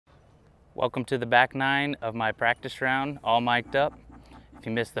Welcome to the back nine of my practice round, all mic'd up. If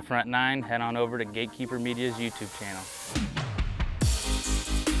you missed the front nine, head on over to Gatekeeper Media's YouTube channel.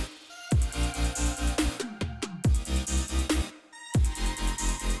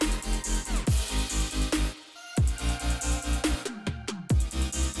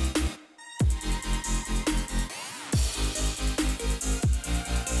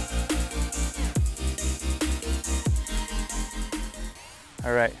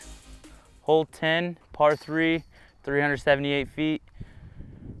 All right, hole 10, par 3, 378 feet.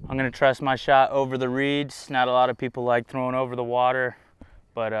 I'm gonna trust my shot over the reeds. Not a lot of people like throwing over the water,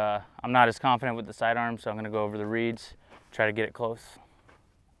 but I'm not as confident with the sidearm, so I'm gonna go over the reeds, try to get it close.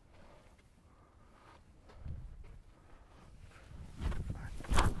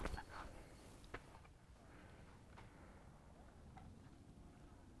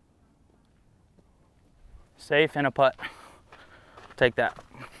 Safe and a putt. Take that.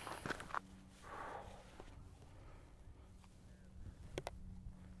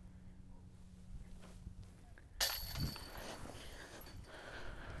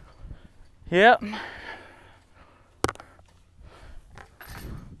 Yep.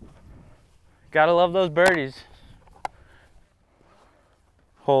 Gotta love those birdies.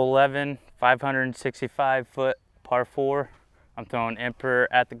 Hole 11, 565 foot, par 4. I'm throwing Emperor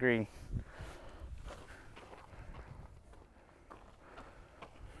at the green.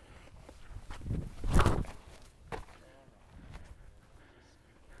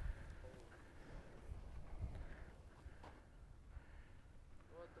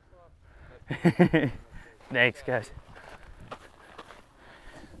 Thanks, guys.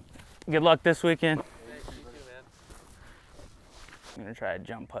 Good luck this weekend. I'm gonna try a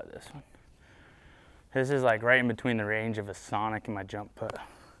jump putt this one. This is like right in between the range of a Sonic and my jump putt.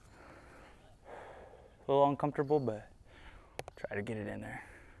 A little uncomfortable, but try to get it in there.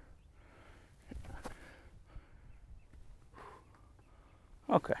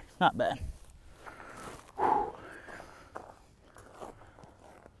 Okay, not bad.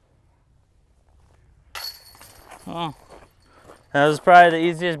 Oh, that was probably the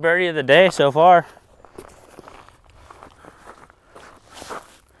easiest birdie of the day so far.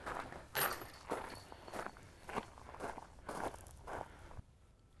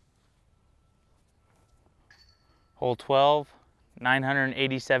 Hole 12,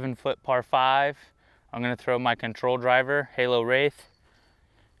 987 foot par 5. I'm gonna throw my control driver, Halo Wraith.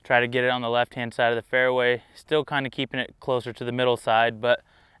 Try to get it on the left-hand side of the fairway. Still kind of keeping it closer to the middle side, but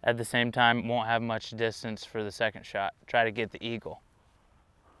at the same time, won't have much distance for the second shot. Try to get the eagle.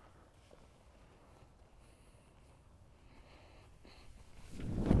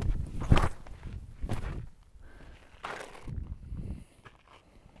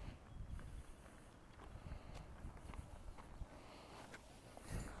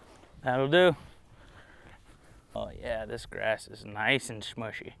 That'll do. Oh yeah, this grass is nice and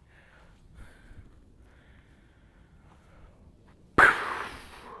smushy.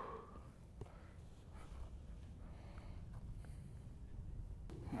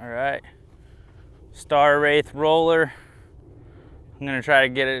 All right, Star Wraith roller. I'm gonna try to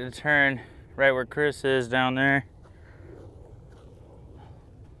get it to turn right where Chris is down there.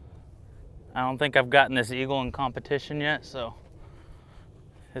 I don't think I've gotten this eagle in competition yet, so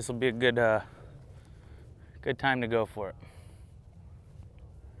this will be a good time to go for it.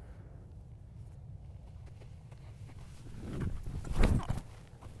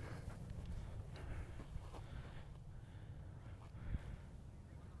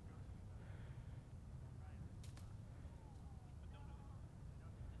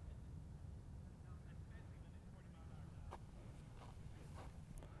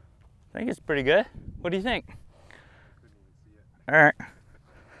 I think it's pretty good. What do you think? All right,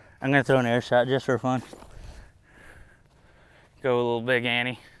 I'm gonna throw an air shot just for fun. Go a little Big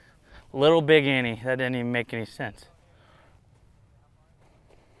Annie. Little Big Annie, that didn't even make any sense.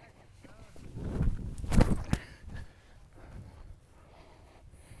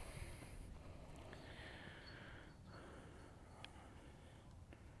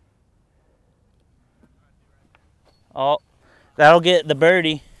 Oh, that'll get the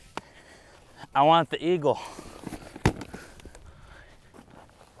birdie. I want the eagle.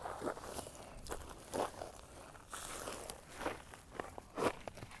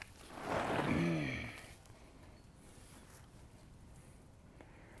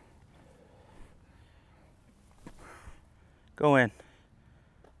 Go in.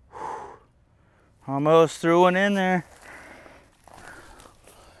 Almost threw one in there.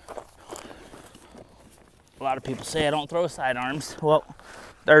 A lot of people say I don't throw sidearms. Well,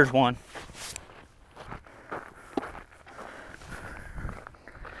 there's one.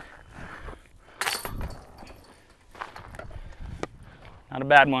 Not a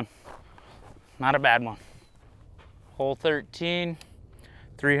bad one. Not a bad one. Hole 13,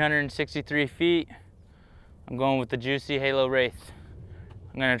 363 feet. I'm going with the juicy Halo Wraith.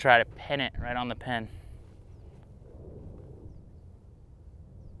 I'm gonna try to pin it right on the pin.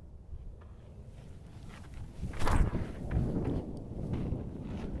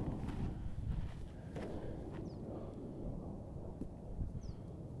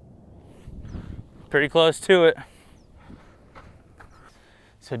 Pretty close to it.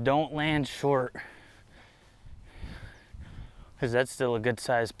 So don't land short, because that's still a good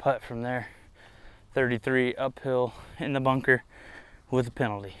sized putt from there. 33 uphill in the bunker with a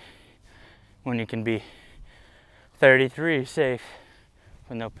penalty, when you can be 33 safe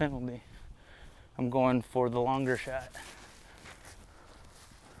with no penalty. I'm going for the longer shot.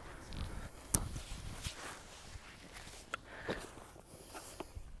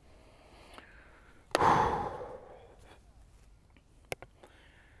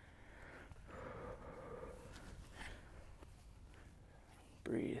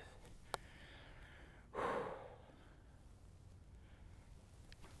 Breathe.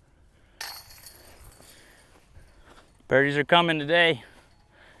 Birdies are coming today.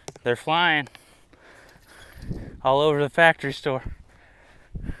 They're flying all over the factory store.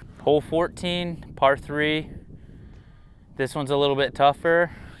 Hole 14, par 3. This one's a little bit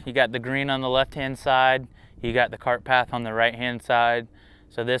tougher. You got the green on the left-hand side. You got the cart path on the right-hand side.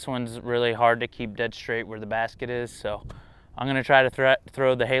 So this one's really hard to keep dead straight where the basket is. So I'm gonna try to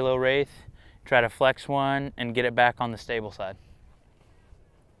throw the Halo Wraith, try to flex one and get it back on the stable side.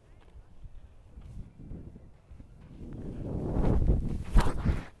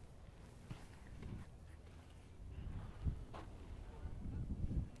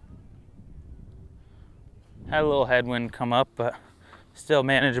 Had a little headwind come up, but still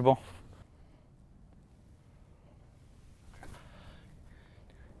manageable.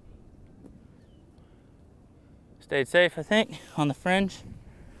 Stayed safe, I think, on the fringe.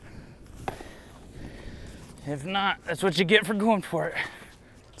 If not, that's what you get for going for it.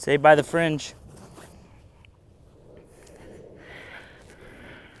 Stay by the fringe.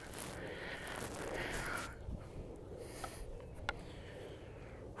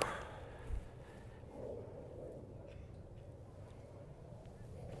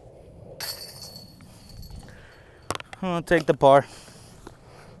 I'll take the par.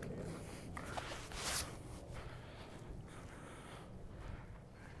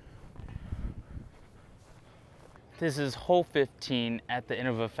 This is hole 15 at the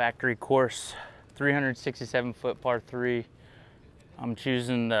Innova Factory course, 367-foot par 3. I'm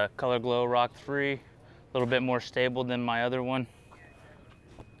choosing the Color Glow Rock 3, a little bit more stable than my other one.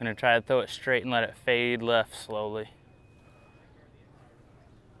 I'm gonna try to throw it straight and let it fade left slowly.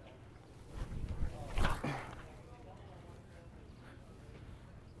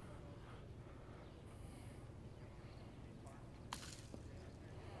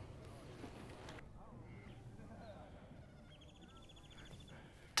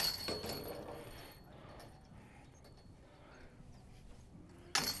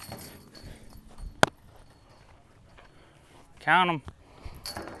 Count them.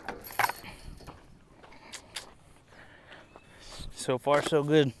 So far, so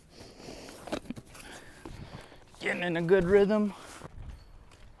good. Getting in a good rhythm.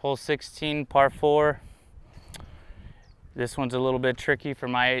 Hole 16, par 4. This one's a little bit tricky for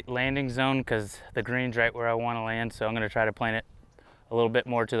my landing zone because the green's right where I want to land, so I'm going to try to plant it a little bit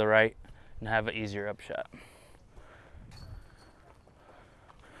more to the right and have an easier upshot.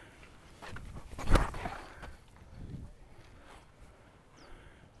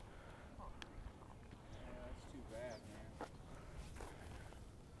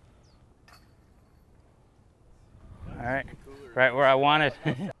 All right, right where I wanted.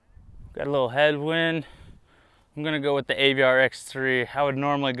 Got a little headwind. I'm gonna go with the AVR X3. I would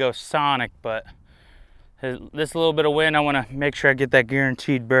normally go Sonic, but this little bit of wind, I wanna make sure I get that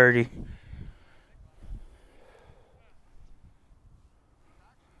guaranteed birdie.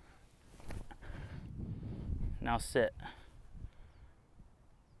 Now sit.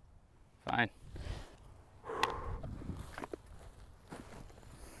 Fine.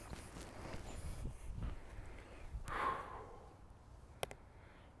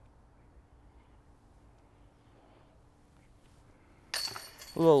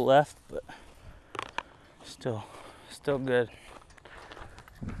 A little left, but still good.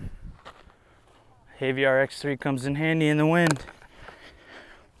 AVR X3 comes in handy in the wind.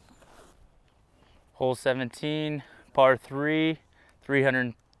 Hole 17, par 3,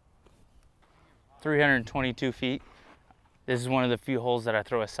 322 feet. This is one of the few holes that I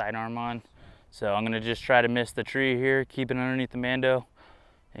throw a sidearm on. So I'm gonna just try to miss the tree here, keep it underneath the Mando.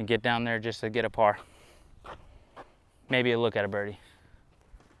 and get down there just to get a par. Maybe a look at a birdie.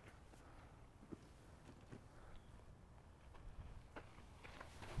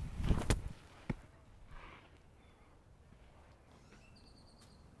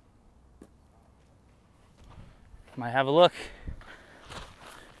 Might have a look.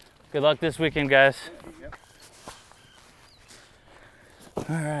 Good luck this weekend, guys. All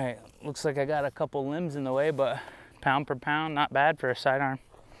right, looks like I got a couple limbs in the way, but pound per pound, not bad for a sidearm.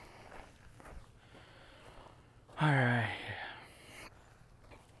 All right.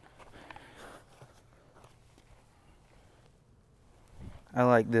 I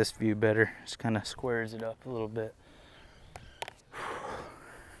like this view better. Just kind of squares it up a little bit.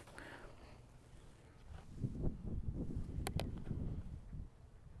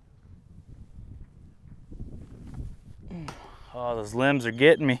 Oh, those limbs are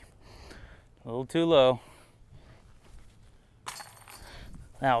getting me. A little too low.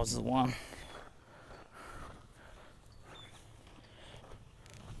 That was the one.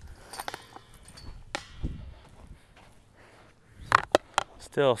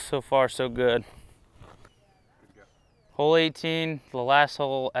 Still, so far, so good. Hole 18, the last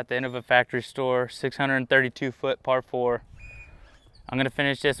hole at the Innova Factory Store, 632 foot par 4. I'm gonna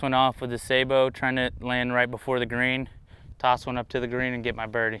finish this one off with a Sabo, trying to land right before the green, toss one up to the green and get my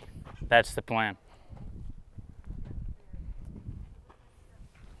birdie. That's the plan.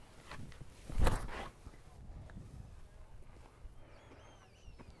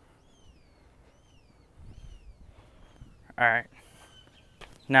 All right,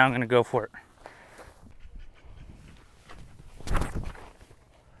 now I'm gonna go for it.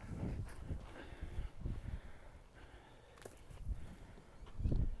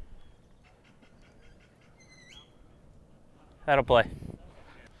 That'll play.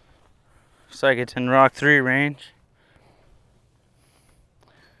 Looks like it's in rock 3 range.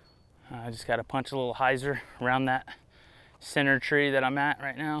 I just gotta punch a little hyzer around that center tree that I'm at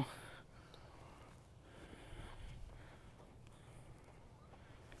right now.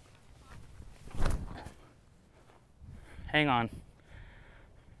 Hang on.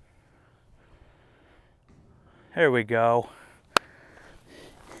 There we go.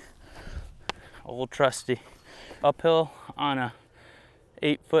 Old trusty. Uphill on a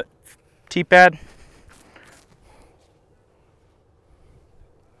 8-foot tee pad.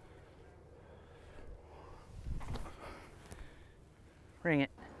 Ring it.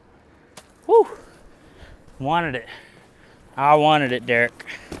 Woo! Wanted it. I wanted it, Derek.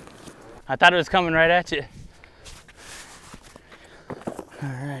 I thought it was coming right at you. All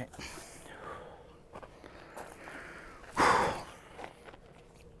right.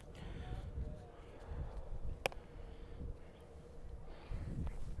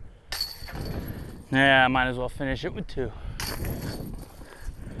 Yeah, I might as well finish it with 2.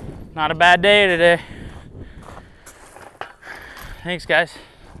 Not a bad day today. Thanks, guys.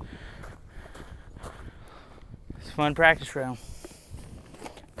 It's a fun practice round.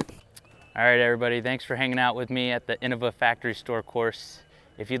 All right, everybody, thanks for hanging out with me at the Innova Factory Store course.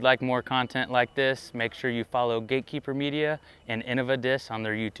 If you'd like more content like this, make sure you follow Gatekeeper Media and Innova Disc on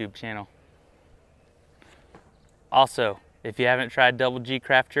their YouTube channel. Also, if you haven't tried Double G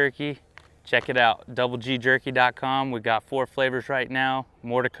Craft Jerky, check it out, doublegjerky.com. We've got 4 flavors right now,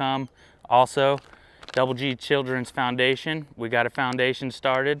 more to come. Also, Double G Children's Foundation. We got a foundation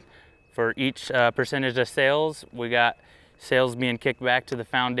started. For each percentage of sales, we got sales being kicked back to the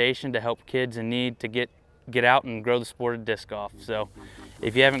foundation to help kids in need to get out and grow the sport of disc golf. So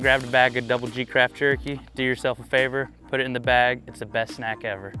if you haven't grabbed a bag of Double G Craft Jerky, do yourself a favor, put it in the bag. It's the best snack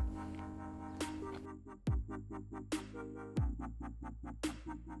ever.